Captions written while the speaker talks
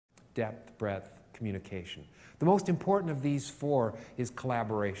depth, breadth, communication. The most important of these four is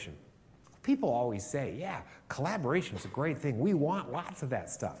collaboration. People always say, yeah, collaboration is a great thing. We want lots of that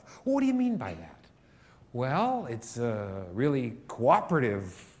stuff. Well, what do you mean by that? Well, it's a really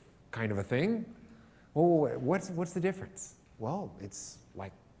cooperative kind of a thing. Well, what's the difference? Well, it's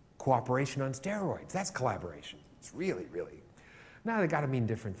like cooperation on steroids. That's collaboration. It's really, really. Now they got to mean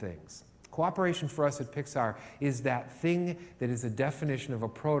different things. Cooperation for us at Pixar is that thing that is a definition of a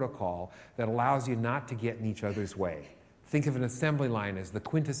protocol that allows you not to get in each other's way. Think of an assembly line as the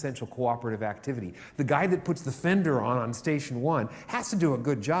quintessential cooperative activity. The guy that puts the fender on station 1 has to do a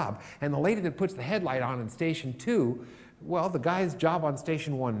good job, and the lady that puts the headlight on in station 2, well, the guy's job on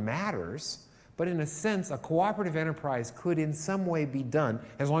station 1 matters, but in a sense, a cooperative enterprise could in some way be done,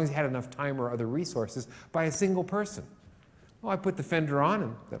 as long as you had enough time or other resources, by a single person. Well, I put the fender on,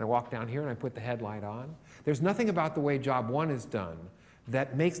 and then I walk down here and I put the headlight on. There's nothing about the way job 1 is done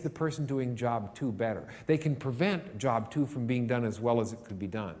that makes the person doing job 2 better. They can prevent job 2 from being done as well as it could be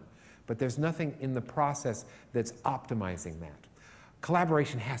done. But there's nothing in the process that's optimizing that.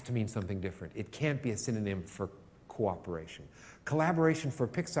 Collaboration has to mean something different. It can't be a synonym for cooperation. Collaboration for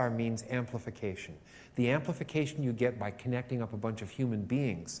Pixar means amplification. The amplification you get by connecting up a bunch of human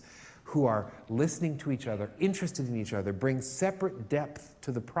beings who are listening to each other, interested in each other, bring separate depth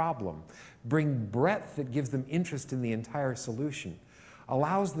to the problem, bring breadth that gives them interest in the entire solution,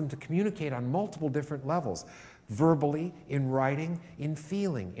 allows them to communicate on multiple different levels, verbally, in writing, in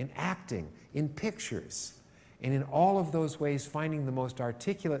feeling, in acting, in pictures, and in all of those ways finding the most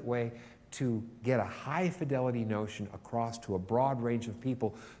articulate way to get a high fidelity notion across to a broad range of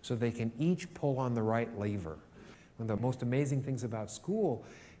people so they can each pull on the right lever. One of the most amazing things about school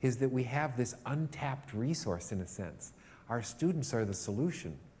is that we have this untapped resource in a sense. Our students are the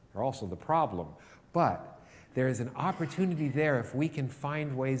solution, they're also the problem, but there is an opportunity there if we can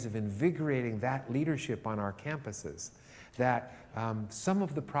find ways of invigorating that leadership on our campuses that some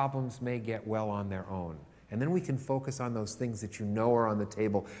of the problems may get well on their own. And then we can focus on those things that you know are on the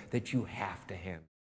table that you have to handle.